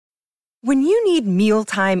When you need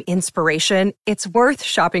mealtime inspiration, it's worth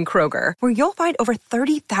shopping Kroger, where you'll find over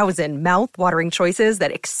 30,000 mouth-watering choices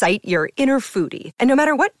that excite your inner foodie. And no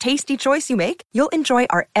matter what tasty choice you make, you'll enjoy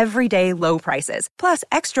our everyday low prices, plus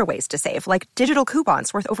extra ways to save, like digital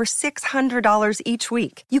coupons worth over $600 each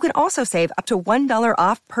week. You can also save up to $1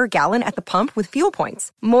 off per gallon at the pump with fuel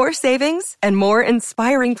points. More savings and more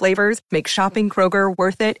inspiring flavors make shopping Kroger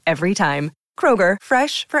worth it every time. Kroger,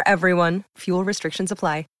 fresh for everyone. Fuel restrictions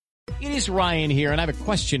apply. It is Ryan here, and I have a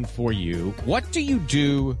question for you. What do you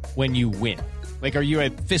do when you win? Like, are you a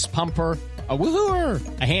fist pumper, a woo-hooer,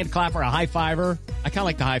 a hand clapper, a high-fiver? I kind of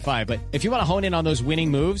like the high-five, but if you want to hone in on those winning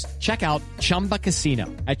moves, check out Chumba Casino.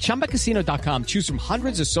 At ChumbaCasino.com, choose from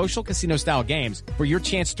hundreds of social casino-style games for your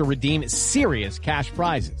chance to redeem serious cash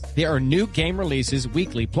prizes. There are new game releases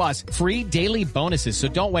weekly, plus free daily bonuses, so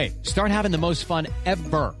don't wait. Start having the most fun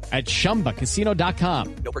ever at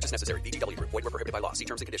ChumbaCasino.com. No purchase necessary. VGW Group. Void where prohibited by law. See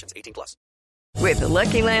terms and conditions. 18 plus. With the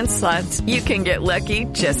Lucky Land Slots, you can get lucky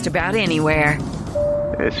just about anywhere.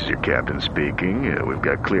 This is your captain speaking. We've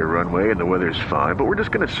got clear runway and the weather's fine, but we're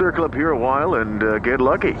just going to circle up here a while and get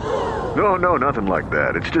lucky. No, nothing like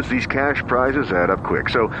that. It's just these cash prizes add up quick.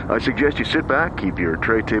 So I suggest you sit back, keep your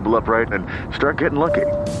tray table upright, and start getting lucky.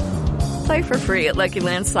 Play for free at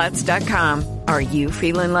LuckyLandSlots.com. Are you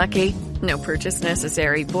feeling lucky? No purchase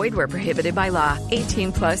necessary. Void where prohibited by law.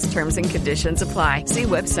 18 plus terms and conditions apply. See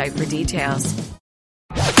website for details.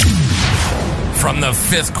 From the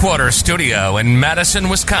Fifth Quarter Studio in Madison,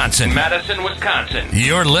 Wisconsin,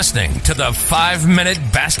 you're listening to the 5-Minute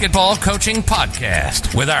Basketball Coaching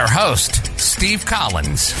Podcast with our host, Steve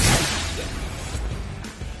Collins.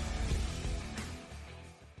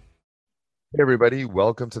 Hey everybody,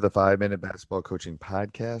 welcome to the 5-Minute Basketball Coaching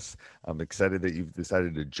Podcast. I'm excited that you've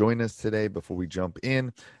decided to join us today. Before we jump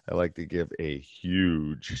in, I'd like to give a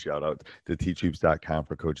huge shout out to teachhoops.com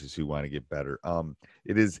for coaches who want to get better.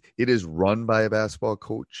 It is run by a basketball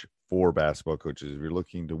coach for basketball coaches. If you're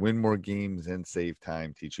looking to win more games and save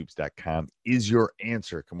time, teachhoops.com is your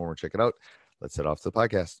answer. Come over and check it out. Let's head off to the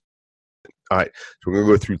podcast. All right, so we're going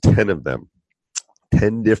to go through 10 of them,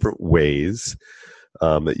 10 different ways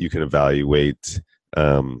that you can evaluate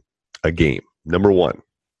a game. Number one,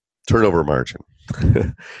 turnover margin.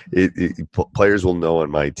 Players will know on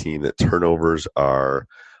my team that turnovers are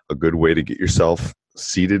a good way to get yourself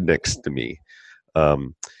seated next to me.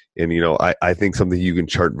 And, I think something you can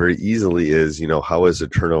chart very easily is, how is the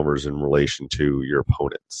turnovers in relation to your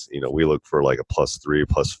opponents? We look for like a +3,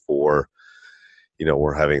 +4.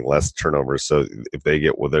 We're having less turnovers. So if they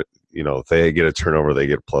get with it, if they get a turnover, they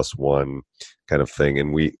get +1 kind of thing.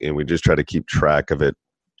 And we just try to keep track of it.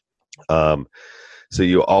 So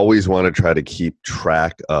you always want to try to keep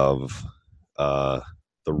track of the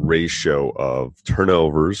ratio of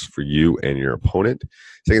turnovers for you and your opponent.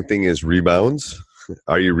 Second thing is rebounds.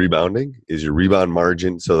 Are you rebounding? Is your rebound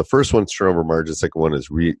margin? So the first one's turnover margin. Second one is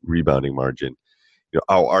rebounding margin.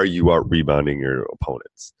 How are you out rebounding your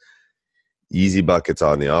opponents? Easy buckets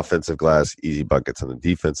on the offensive glass, easy buckets on the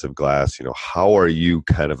defensive glass. How are you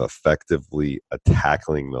kind of effectively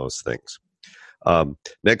tackling those things?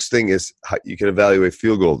 Next thing is how you can evaluate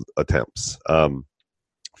field goal attempts.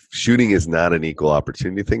 Shooting is not an equal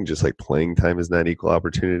opportunity thing, just like playing time is not equal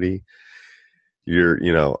opportunity.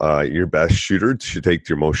 Your best shooter should take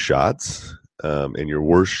your most shots, and your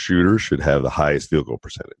worst shooter should have the highest field goal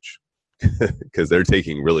percentage because they're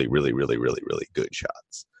taking really, really, really, really, really good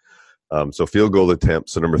shots. So field goal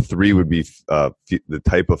attempts. So number 3 would be the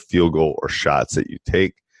type of field goal or shots that you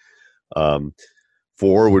take.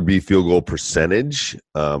 4 would be field goal percentage.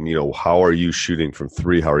 How are you shooting from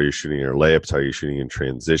 3? How are you shooting your layups? How are you shooting in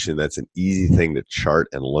transition? That's an easy thing to chart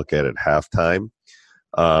and look at halftime.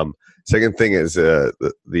 Second thing is the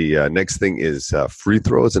next thing is free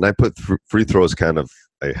throws. And I put free throws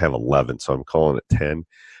I have 11, so I'm calling it 10.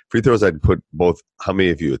 Free throws, I'd put both how many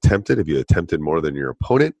have you attempted, if you attempted more than your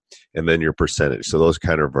opponent, and then your percentage. So those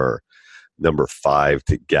kind of are number 5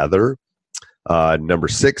 together. Number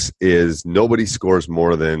 6 is nobody scores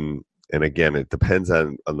more than, and again, it depends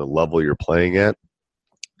on the level you're playing at.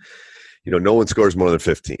 No one scores more than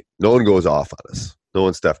 15. No one goes off on us. No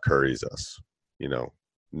one Steph Curry's us.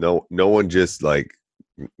 No one just like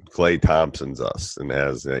Klay Thompson's us and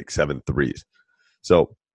has like 7 threes.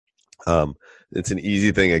 So it's an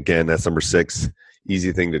easy thing. Again, that's number 6,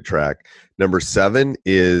 easy thing to track. Number 7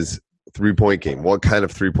 is 3-point game. What kind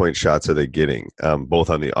of 3-point shots are they getting? What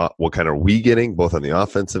kind are we getting, both on the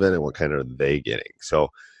offensive end, and what kind are they getting? So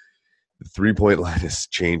the 3-point line has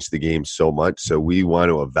changed the game so much. So we want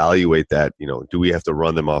to evaluate that. Do we have to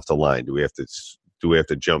run them off the line? Do we have to Do we have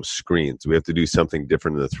to jump screens? Do we have to do something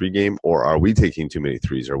different in the 3 game? Or are we taking too many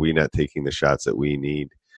threes? Are we not taking the shots that we need?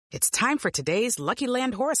 It's time for today's Lucky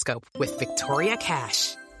Land horoscope with Victoria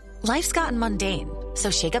Cash. Life's gotten mundane,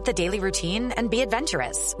 so shake up the daily routine and be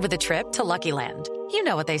adventurous with a trip to Lucky Land. You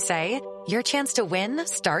know what they say. Your chance to win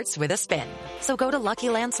starts with a spin. So go to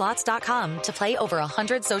LuckyLandSlots.com to play over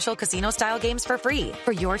 100 social casino-style games for free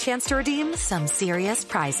for your chance to redeem some serious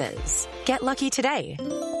prizes. Get lucky today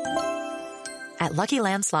at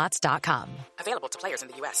LuckyLandSlots.com. Available to players in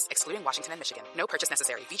the U.S., excluding Washington and Michigan. No purchase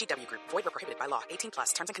necessary. VGW Group. Void or prohibited by law. 18+.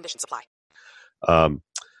 Terms and conditions apply.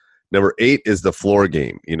 Number 8 is the floor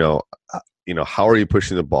game. How are you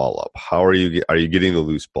pushing the ball up? How are you getting the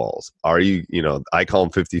loose balls? Are you, I call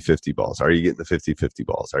them 50-50 balls. Are you getting the 50-50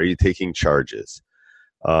 balls? Are you taking charges?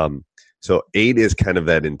 So 8 is kind of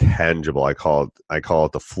that intangible. I call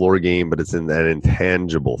it the floor game, but it's in that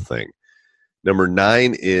intangible thing. Number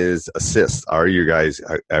 9 is assists. Are you guys,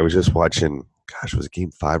 I was just watching, was it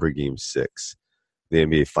game 5 or game 6? The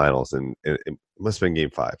NBA finals, and it must have been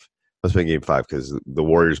game 5. Must have been game 5 because the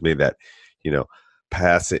Warriors made that,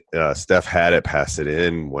 pass it. Steph had it, passed it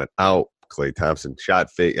in, went out. Klay Thompson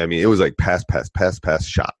shot fake. I mean, it was like pass,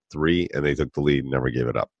 shot 3, and they took the lead and never gave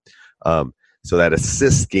it up. So that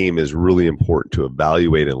assist game is really important to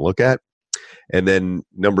evaluate and look at. And then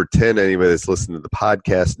number 10, anybody that's listening to the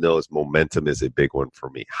podcast knows momentum is a big one for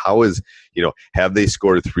me. How is, have they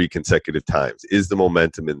scored 3 consecutive times? Is the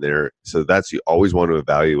momentum in there? So you always want to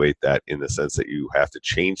evaluate that in the sense that you have to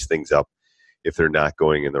change things up if they're not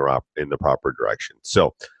going in the proper direction.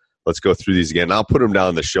 So let's go through these again. I'll put them down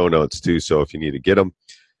in the show notes too. So if you need to get them,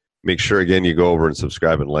 make sure again you go over and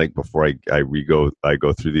subscribe and like before I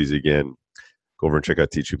go through these again. Go over and check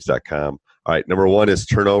out teachhoops.com. All right, number 1 is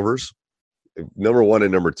turnovers. Number 1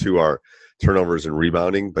 and number 2 are turnovers and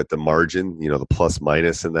rebounding, but the margin, the plus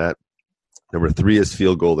minus in that. Number 3 is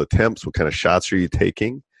field goal attempts. What kind of shots are you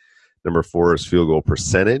taking? Number 4 is field goal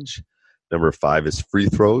percentage. Number 5 is free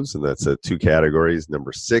throws, and that's 2 categories.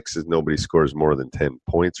 Number 6 is nobody scores more than 10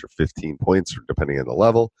 points or 15 points, depending on the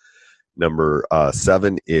level. Number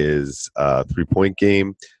 7 is 3-point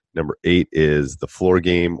game. Number 8 is the floor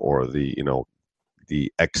game or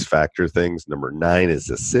the X factor things. Number 9 is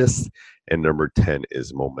assists, and number 10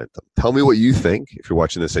 is momentum. Tell me what you think. If you're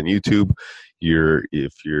watching this on YouTube,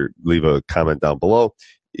 leave a comment down below.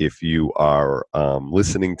 If you are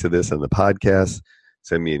listening to this on the podcast,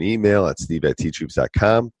 send me an email at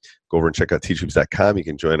steve@teachhoops.com. Go over and check out teachhoops.com. You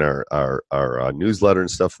can join our newsletter and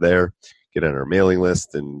stuff there. Get on our mailing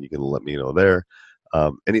list, and you can let me know there.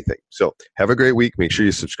 Anything. So have a great week. Make sure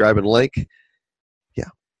you subscribe and like. Yeah.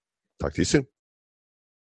 Talk to you soon.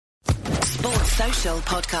 Sports Social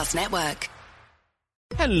Podcast Network.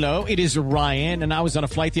 Hello, it is Ryan, and I was on a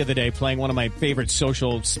flight the other day playing one of my favorite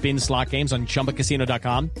social spin slot games on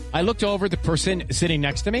ChumbaCasino.com. I looked over at the person sitting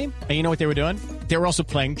next to me, and you know what they were doing? They were also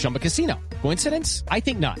playing Chumba Casino. Coincidence? I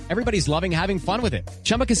think not. Everybody's loving having fun with it.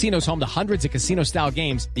 Chumba Casino is home to hundreds of casino-style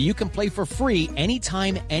games that you can play for free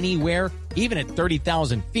anytime, anywhere, even at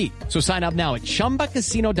 30,000 feet. So sign up now at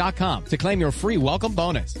ChumbaCasino.com to claim your free welcome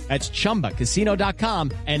bonus. That's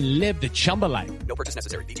ChumbaCasino.com and live the Chumba life. No purchase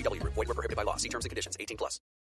necessary. VGW Group. Void where prohibited by law. See terms and conditions. 18+.